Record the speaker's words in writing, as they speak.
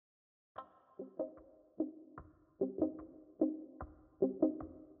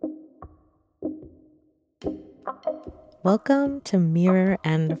Welcome to Mirror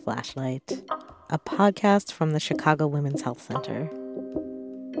and Flashlight, a podcast from the Chicago Women's Health Center.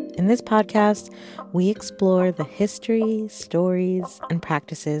 In this podcast, we explore the history, stories, and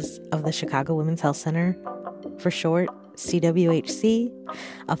practices of the Chicago Women's Health Center, for short, CWHC,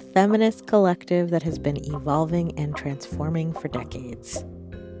 a feminist collective that has been evolving and transforming for decades.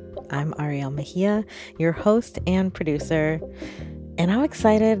 I'm Ariel Mejia, your host and producer, and I'm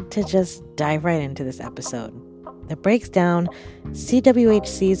excited to just dive right into this episode that breaks down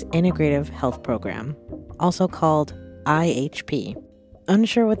CWHC's Integrative Health Program, also called IHP.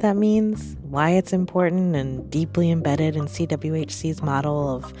 Unsure what that means, why it's important and deeply embedded in CWHC's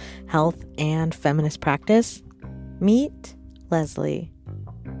model of health and feminist practice? Meet Leslie.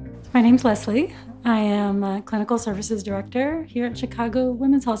 My name's Leslie. I am a Clinical Services Director here at Chicago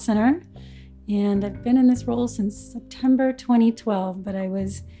Women's Health Center, and I've been in this role since September 2012, but I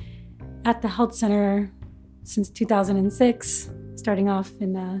was at the health center since 2006, starting off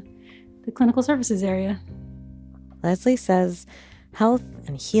in the clinical services area. Leslie says health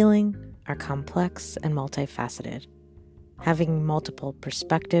and healing are complex and multifaceted. Having multiple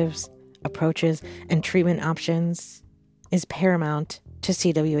perspectives, approaches, and treatment options is paramount to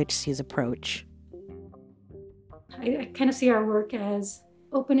CWHC's approach. I kind of see our work as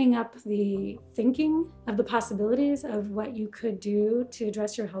opening up the thinking of the possibilities of what you could do to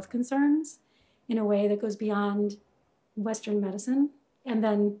address your health concerns in a way that goes beyond Western medicine. And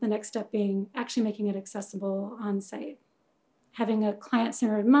then the next step being actually making it accessible on site. Having a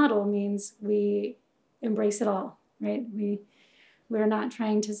client-centered model means we embrace it all, right? We're not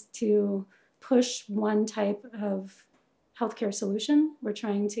trying to push one type of healthcare solution. We're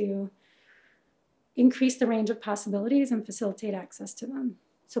trying to increase the range of possibilities and facilitate access to them.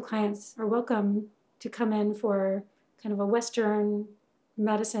 So clients are welcome to come in for kind of a Western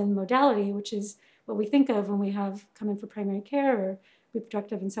medicine modality, which is what we think of when we have come in for primary care or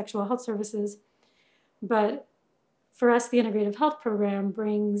reproductive and sexual health services. But for us, the Integrative Health Program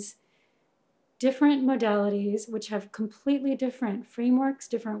brings different modalities which have completely different frameworks,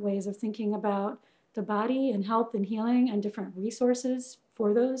 different ways of thinking about the body and health and healing, and different resources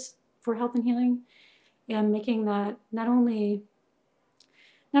for those for health and healing, and making that not only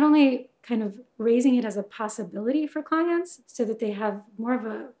kind of raising it as a possibility for clients so that they have more of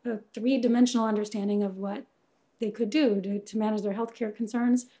a three-dimensional understanding of what they could do to manage their healthcare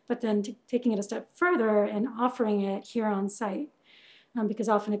concerns, but then taking it a step further and offering it here on site. Because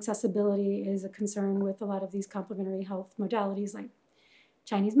often accessibility is a concern with a lot of these complementary health modalities like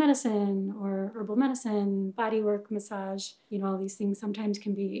Chinese medicine or herbal medicine, bodywork, massage, all these things sometimes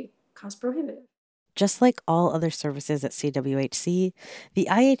can be cost prohibitive. Just like all other services at CWHC, the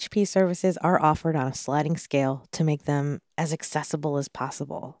IHP services are offered on a sliding scale to make them as accessible as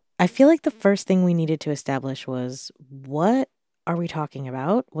possible. I feel like the first thing we needed to establish was, what are we talking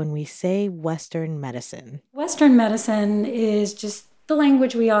about when we say Western medicine? Western medicine is just the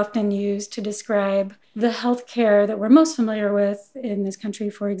language we often use to describe the healthcare that we're most familiar with in this country,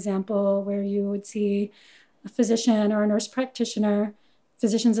 for example, where you would see a physician or a nurse practitioner,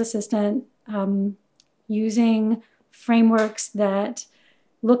 physician's assistant, using frameworks that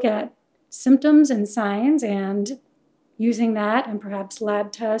look at symptoms and signs, and using that and perhaps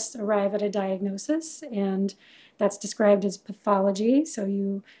lab tests arrive at a diagnosis, and that's described as pathology. So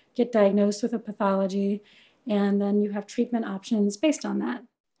you get diagnosed with a pathology, and then you have treatment options based on that.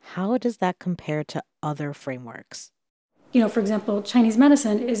 How does that compare to other frameworks? For example, Chinese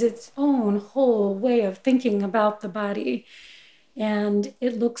medicine is its own whole way of thinking about the body, and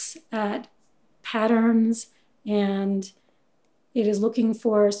it looks at patterns, and it is looking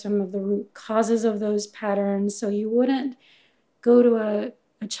for some of the root causes of those patterns. So you wouldn't go to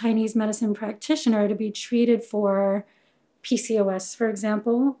a Chinese medicine practitioner to be treated for PCOS, for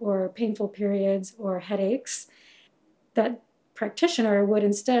example, or painful periods or headaches. That practitioner would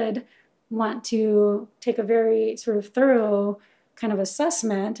instead want to take a very sort of thorough kind of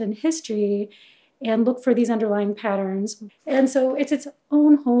assessment and history and look for these underlying patterns. And so it's its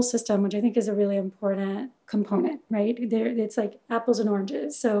own whole system, which I think is a really important component, right? It's like apples and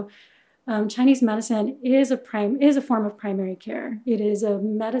oranges. So Chinese medicine is a form of primary care. It is a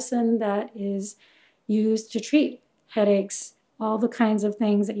medicine that is used to treat headaches, all the kinds of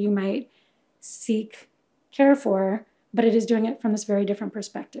things that you might seek care for, but it is doing it from this very different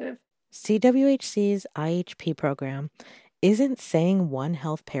perspective. CWHC's IHP program isn't saying one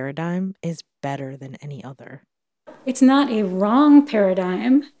health paradigm is better than any other. It's not a wrong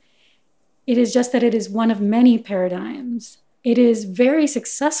paradigm. It is just that it is one of many paradigms. it is very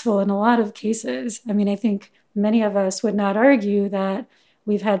successful in a lot of cases. I mean, I think many of us would not argue that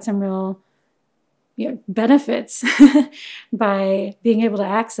we've had some real benefits by being able to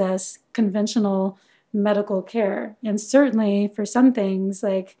access conventional medical care. And certainly for some things,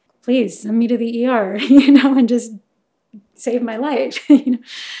 like, please send me to the ER, and just save my life.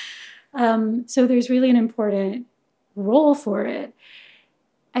 So there's really an important role for it.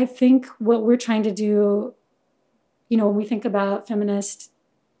 I think what we're trying to do, when we think about feminist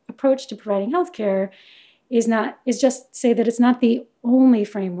approach to providing healthcare, is just say that it's not the only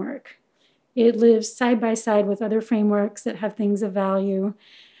framework. It lives side by side with other frameworks that have things of value,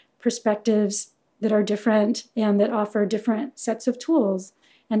 perspectives that are different, and that offer different sets of tools.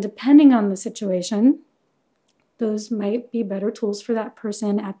 And depending on the situation, those might be better tools for that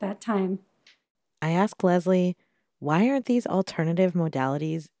person at that time. I asked Leslie, why aren't these alternative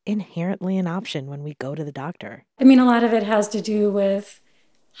modalities inherently an option when we go to the doctor? I mean, a lot of it has to do with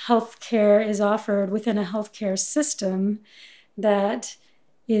healthcare is offered within a healthcare system that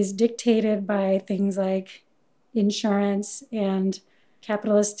is dictated by things like insurance and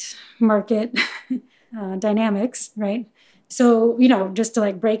capitalist market dynamics, right? So, just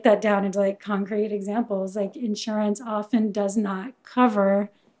to break that down into concrete examples, insurance often does not cover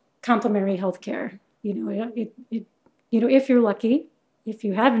complementary healthcare. If you're lucky, if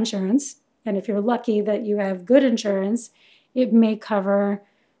you have insurance, and if you're lucky that you have good insurance, it may cover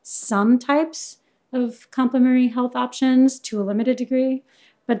some types of complementary health options to a limited degree,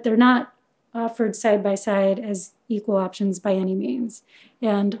 but they're not offered side by side as equal options by any means.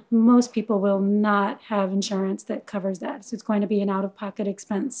 And most people will not have insurance that covers that. So it's going to be an out-of-pocket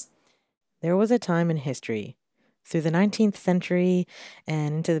expense. There was a time in history, through the 19th century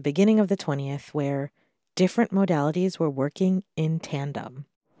and into the beginning of the 20th, where different modalities were working in tandem.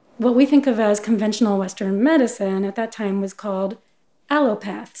 What we think of as conventional Western medicine at that time was called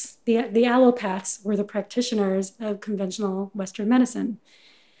allopaths. The allopaths were the practitioners of conventional Western medicine.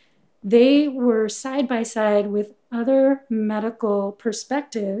 They were side by side with other medical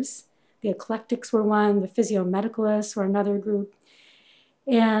perspectives. The eclectics were one, the physiomedicalists were another group.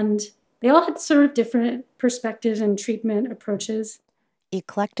 And they all had sort of different perspectives and treatment approaches.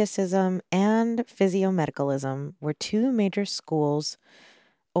 Eclecticism and physiomedicalism were two major schools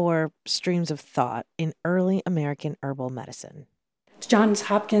or streams of thought in early American herbal medicine. Johns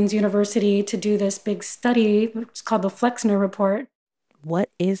Hopkins University to do this big study, which is called the Flexner Report.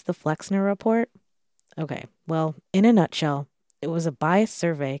 What is the Flexner Report? Okay, well, in a nutshell, it was a biased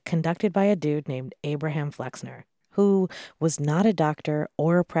survey conducted by a dude named Abraham Flexner, who was not a doctor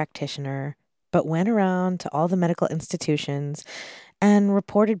or a practitioner, but went around to all the medical institutions and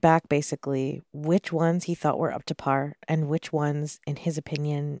reported back basically which ones he thought were up to par and which ones, in his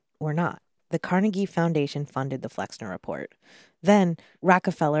opinion, were not. The Carnegie Foundation funded the Flexner Report. Then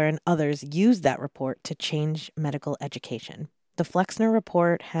Rockefeller and others used that report to change medical education. The Flexner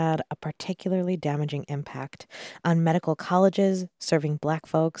Report had a particularly damaging impact on medical colleges serving Black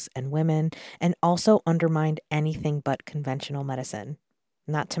folks and women, and also undermined anything but conventional medicine,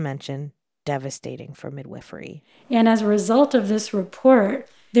 not to mention devastating for midwifery. And as a result of this report,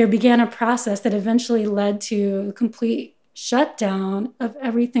 there began a process that eventually led to a complete shutdown of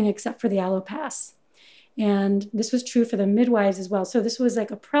everything except for the allopaths. And this was true for the midwives as well. So this was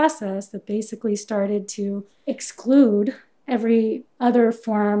like a process that basically started to exclude every other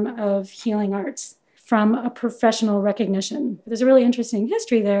form of healing arts from a professional recognition. There's a really interesting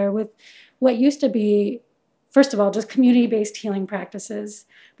history there with what used to be, first of all, just community-based healing practices,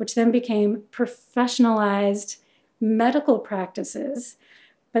 which then became professionalized medical practices.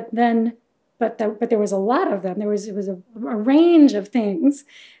 But there was a lot of them. It was a range of things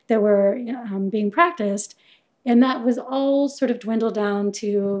that were being practiced, and that was all sort of dwindled down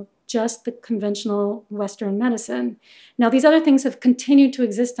to just the conventional Western medicine. Now, these other things have continued to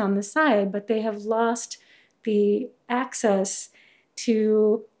exist on the side, but they have lost the access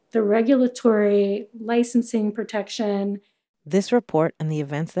to the regulatory licensing protection. This report and the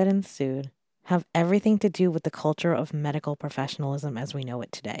events that ensued have everything to do with the culture of medical professionalism as we know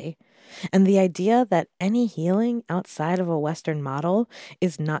it today, and the idea that any healing outside of a Western model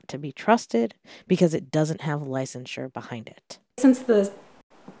is not to be trusted because it doesn't have licensure behind it. Since the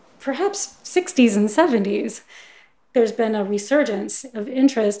perhaps 60s and 70s, there's been a resurgence of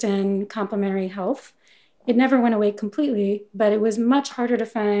interest in complementary health. It never went away completely, but it was much harder to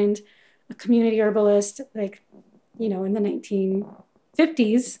find a community herbalist in the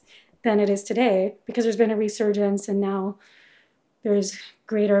 1950s than it is today, because there's been a resurgence and now there's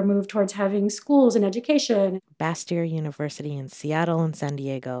greater move towards having schools and education. Bastyr University in Seattle and San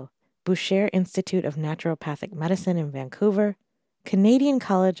Diego Boucher Institute of Naturopathic Medicine in Vancouver, Canadian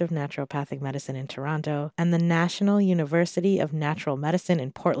College of Naturopathic Medicine in Toronto, and the National University of Natural Medicine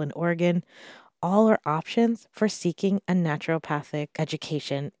in Portland, Oregon, all are options for seeking a naturopathic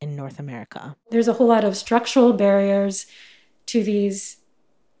education in North America. There's a whole lot of structural barriers to these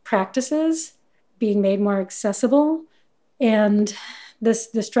practices being made more accessible. And the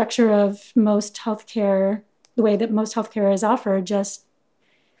structure of most healthcare, the way that most healthcare is offered, just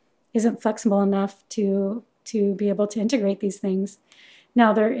isn't flexible enough to be able to integrate these things.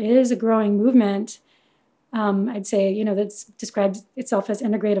 Now, there is a growing movement, I'd say, that's described itself as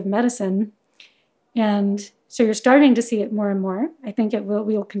integrative medicine. And so you're starting to see it more and more. I think we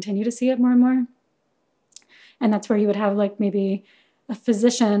will continue to see it more and more. And that's where you would have like maybe a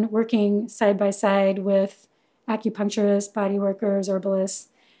physician working side by side with acupuncturists, body workers, herbalists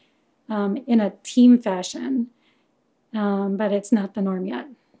in a team fashion. But it's not the norm yet.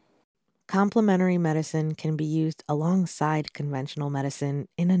 Complementary medicine can be used alongside conventional medicine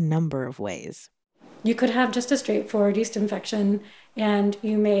in a number of ways. You could have just a straightforward yeast infection, and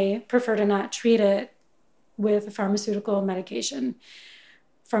you may prefer to not treat it with a pharmaceutical medication.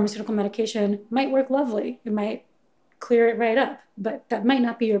 Pharmaceutical medication might work lovely. It might clear it right up, but that might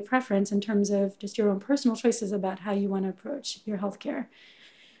not be your preference in terms of just your own personal choices about how you want to approach your healthcare.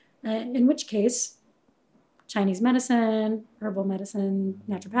 In which case, Chinese medicine, herbal medicine,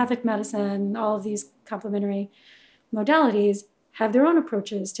 naturopathic medicine, all of these complementary modalities have their own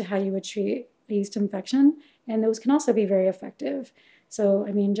approaches to how you would treat a yeast infection, and those can also be very effective. So,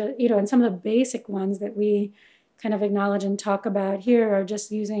 and some of the basic ones that we kind of acknowledge and talk about here are just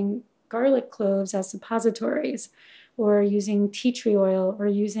using garlic cloves as suppositories, or using tea tree oil, or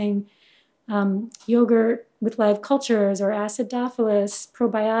using yogurt with live cultures, or acidophilus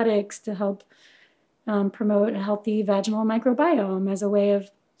probiotics to help promote a healthy vaginal microbiome as a way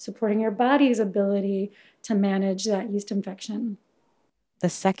of supporting your body's ability to manage that yeast infection. The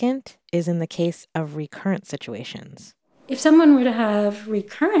second is in the case of recurrent situations. If someone were to have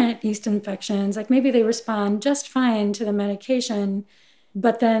recurrent yeast infections, like maybe they respond just fine to the medication,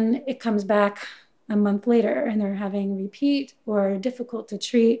 but then it comes back a month later and they're having repeat or difficult to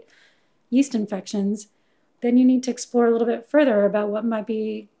treat yeast infections, then you need to explore a little bit further about what might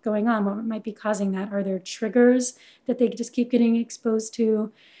be going on, what might be causing that. Are there triggers that they just keep getting exposed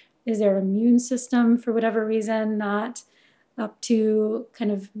to? Is their immune system, for whatever reason, not up to kind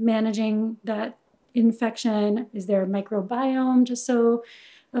of managing that infection? Is their microbiome just so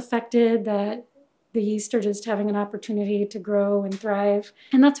affected that the yeast are just having an opportunity to grow and thrive?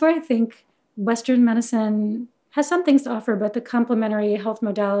 And that's where I think Western medicine has some things to offer, but the complementary health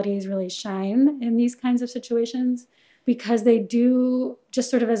modalities really shine in these kinds of situations because they do, just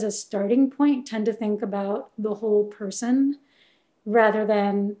sort of as a starting point, tend to think about the whole person rather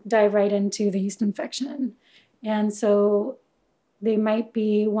than dive right into the yeast infection. And so they might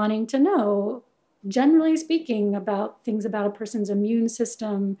be wanting to know, generally speaking, about things about a person's immune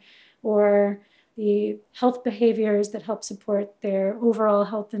system or the health behaviors that help support their overall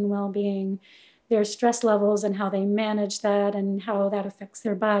health and well-being, their stress levels and how they manage that and how that affects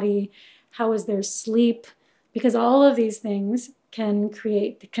their body, how is their sleep, because all of these things can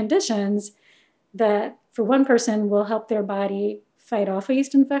create the conditions that for one person will help their body fight off a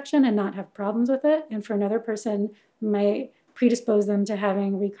yeast infection and not have problems with it, and for another person might predispose them to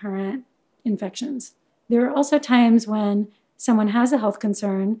having recurrent infections. There are also times when someone has a health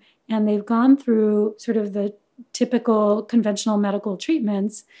concern and they've gone through sort of the typical conventional medical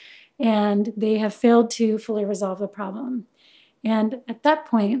treatments and they have failed to fully resolve the problem. And at that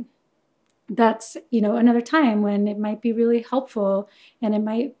point, that's, another time when it might be really helpful and it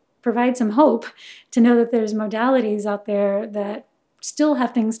might provide some hope to know that there's modalities out there that still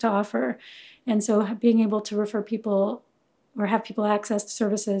have things to offer. And so being able to refer people or have people access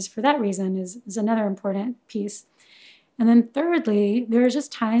services for that reason is another important piece. And then thirdly, there are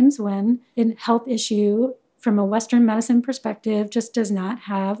just times when a health issue from a Western medicine perspective just does not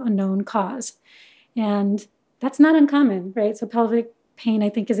have a known cause. And that's not uncommon, right? So pelvic pain, I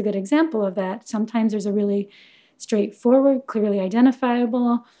think, is a good example of that. Sometimes there's a really straightforward, clearly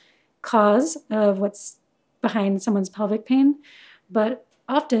identifiable cause of what's behind someone's pelvic pain. But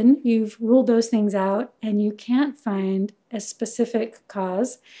often you've ruled those things out and you can't find a specific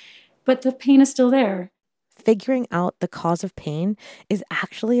cause, but the pain is still there. Figuring out the cause of pain is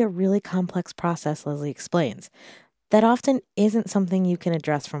actually a really complex process, Leslie explains, that often isn't something you can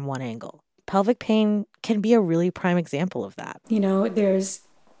address from one angle. Pelvic pain can be a really prime example of that. There's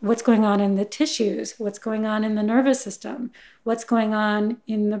what's going on in the tissues, what's going on in the nervous system, what's going on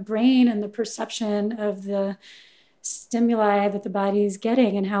in the brain and the perception of the stimuli that the body is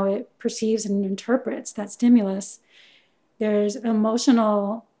getting and how it perceives and interprets that stimulus. There's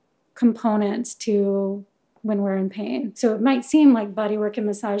emotional components to when we're in pain. So it might seem like bodywork and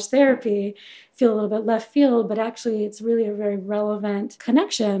massage therapy feel a little bit left field, but actually it's really a very relevant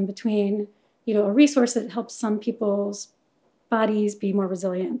connection between, a resource that helps some people's bodies be more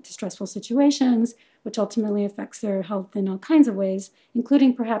resilient to stressful situations, which ultimately affects their health in all kinds of ways,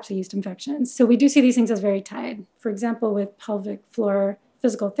 including perhaps a yeast infection. So we do see these things as very tied. For example, with pelvic floor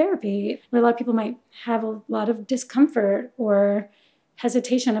physical therapy, where a lot of people might have a lot of discomfort or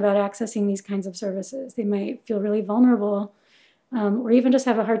hesitation about accessing these kinds of services. They might feel really vulnerable, or even just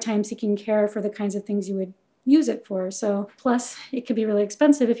have a hard time seeking care for the kinds of things you would use it for. So plus it could be really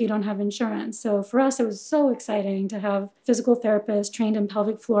expensive if you don't have insurance. So for us, it was so exciting to have physical therapists trained in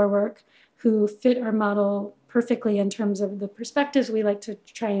pelvic floor work who fit our model perfectly in terms of the perspectives we like to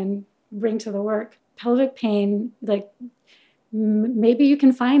try and bring to the work. Pelvic pain, maybe you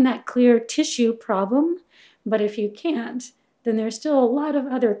can find that clear tissue problem, but if you can't, then there's still a lot of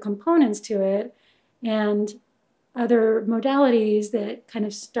other components to it and other modalities that kind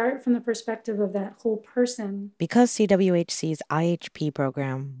of start from the perspective of that whole person. Because CWHC's IHP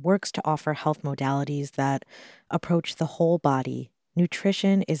program works to offer health modalities that approach the whole body,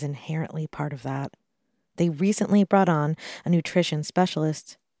 nutrition is inherently part of that. They recently brought on a nutrition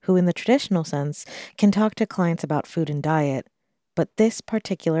specialist who, in the traditional sense, can talk to clients about food and diet, but this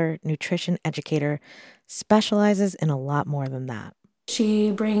particular nutrition educator specializes in a lot more than that.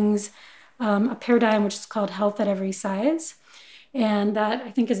 She brings a paradigm which is called health at every size. And that,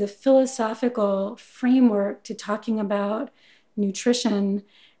 I think, is a philosophical framework to talking about nutrition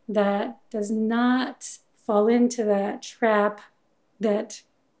that does not fall into that trap that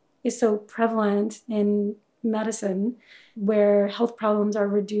is so prevalent in medicine, where health problems are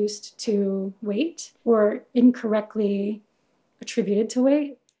reduced to weight or incorrectly attributed to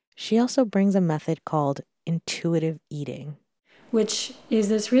weight. She also brings a method called intuitive eating, which is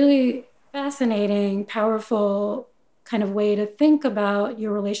this really fascinating, powerful kind of way to think about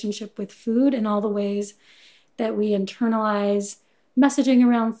your relationship with food and all the ways that we internalize messaging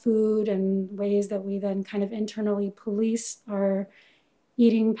around food and ways that we then kind of internally police our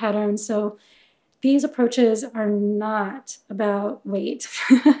eating patterns. So these approaches are not about weight.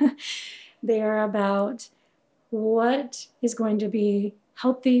 They are about what is going to be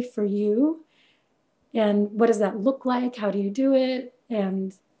healthy for you and what does that look like? How do you do it?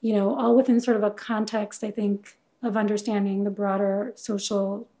 And, all within sort of a context, I think, of understanding the broader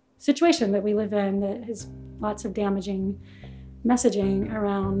social situation that we live in that has lots of damaging messaging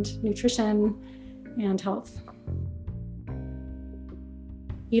around nutrition and health.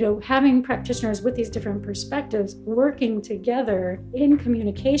 Having practitioners with these different perspectives working together in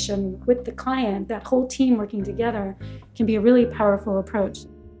communication with the client, that whole team working together, can be a really powerful approach.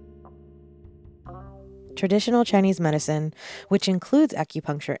 Traditional Chinese medicine, which includes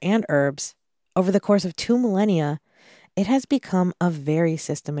acupuncture and herbs, over the course of 2 millennia, it has become a very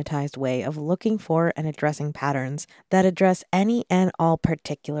systematized way of looking for and addressing patterns that address any and all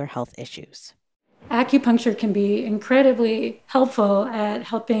particular health issues. Acupuncture can be incredibly helpful at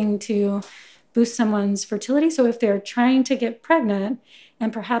helping to boost someone's fertility. So if they're trying to get pregnant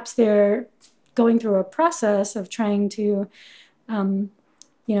and perhaps they're going through a process of trying to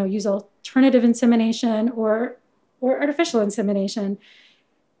use alternative insemination or artificial insemination,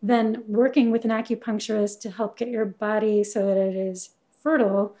 then working with an acupuncturist to help get your body so that it is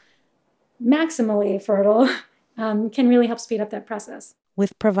fertile, maximally fertile, can really help speed up that process.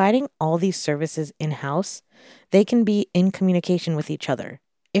 With providing all these services in-house, they can be in communication with each other,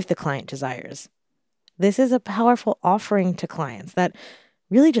 if the client desires. This is a powerful offering to clients that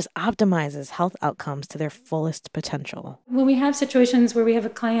really just optimizes health outcomes to their fullest potential. When we have situations where we have a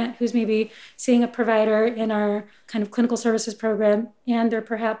client who's maybe seeing a provider in our kind of clinical services program, and they're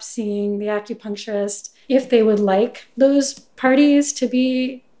perhaps seeing the acupuncturist, if they would like those parties to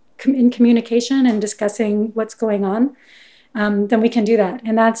be in communication and discussing what's going on, then we can do that.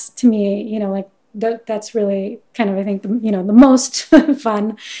 And that's, to me, that's really kind of, I think, the most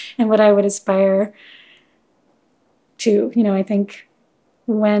fun and what I would aspire to. I think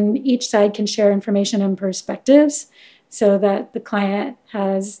when each side can share information and perspectives so that the client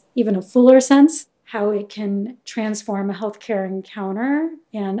has even a fuller sense how it can transform a healthcare encounter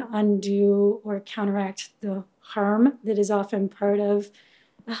and undo or counteract the harm that is often part of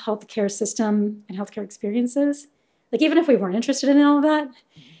a healthcare system and healthcare experiences. Even if we weren't interested in all of that,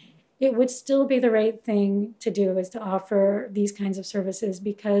 it would still be the right thing to do, is to offer these kinds of services,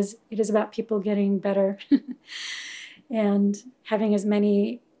 because it is about people getting better and having as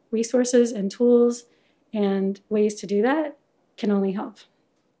many resources and tools And ways to do that can only help.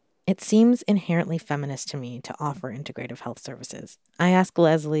 It seems inherently feminist to me to offer integrative health services. I ask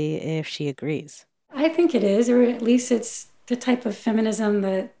Leslie if she agrees. I think it is, or at least it's the type of feminism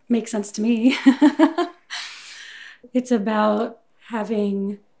that makes sense to me. It's about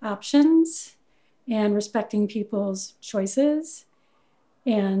having options and respecting people's choices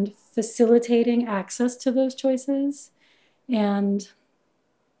and facilitating access to those choices. And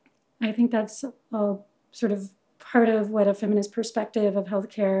I think that's a sort of part of what a feminist perspective of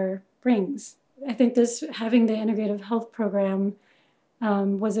healthcare brings. I think having the integrative health program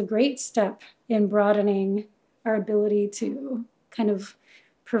was a great step in broadening our ability to kind of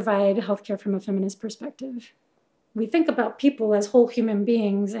provide healthcare from a feminist perspective. We think about people as whole human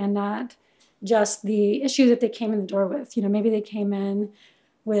beings and not just the issue that they came in the door with. Maybe they came in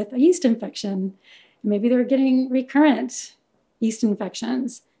with a yeast infection. Maybe they're getting recurrent yeast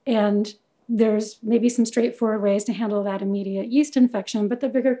infections. And there's maybe some straightforward ways to handle that immediate yeast infection. But the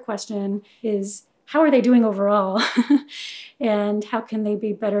bigger question is, how are they doing overall? And how can they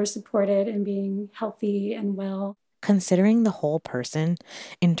be better supported in being healthy and well? Considering the whole person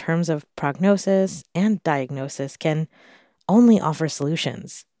in terms of prognosis and diagnosis can only offer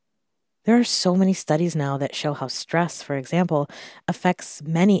solutions. There are so many studies now that show how stress, for example, affects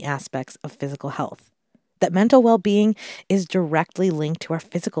many aspects of physical health, that mental well-being is directly linked to our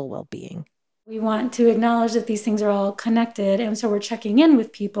physical well-being. We want to acknowledge that these things are all connected, and so we're checking in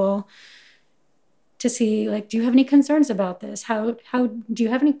with people to see, do you have any concerns about this? How do you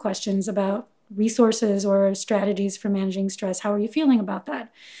have any questions about resources or strategies for managing stress? How are you feeling about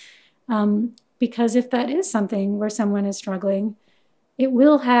that? Because if that is something where someone is struggling, it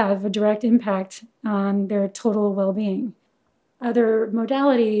will have a direct impact on their total well-being. Other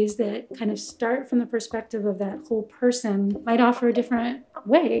modalities that kind of start from the perspective of that whole person might offer a different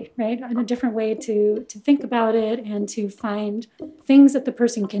way, right? And a different way to think about it and to find things that the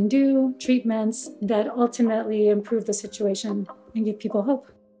person can do, treatments that ultimately improve the situation and give people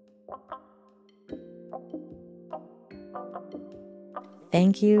hope.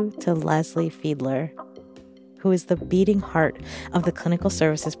 Thank you to Leslie Fiedler, who is the beating heart of the Clinical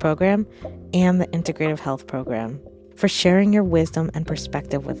Services Program and the Integrative Health Program, for sharing your wisdom and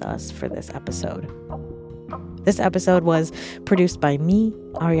perspective with us for this episode. This episode was produced by me,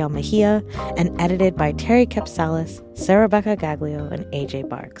 Ariel Mejia, and edited by Terry Kepsalis, Sarah Becca Gaglio, and AJ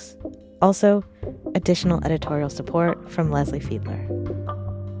Barks. Also, additional editorial support from Leslie Fiedler.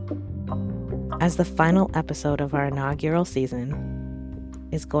 As the final episode of our inaugural season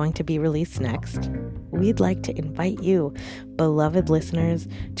is going to be released next, we'd like to invite you, beloved listeners,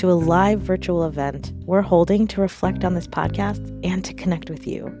 to a live virtual event we're holding to reflect on this podcast and to connect with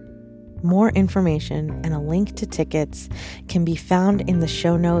you. More information and a link to tickets can be found in the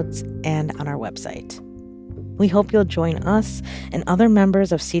show notes and on our website. We hope you'll join us and other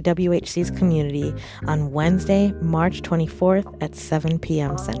members of CWHC's community on Wednesday, March 24th at 7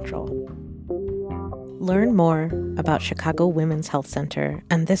 p.m. Central. Learn more about Chicago Women's Health Center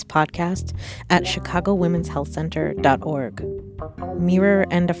and this podcast at chicagowomen'shealthcenter.org. Mirror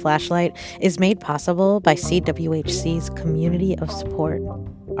and a Flashlight is made possible by CWHC's community of support.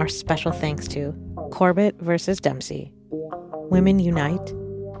 Our special thanks to Corbett vs. Dempsey, Women Unite,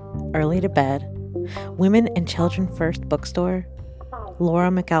 Early to Bed, Women and Children First Bookstore, Laura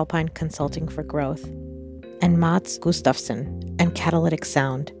McAlpine Consulting for Growth, and Mats Gustafsson and Catalytic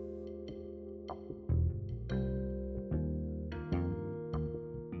Sound.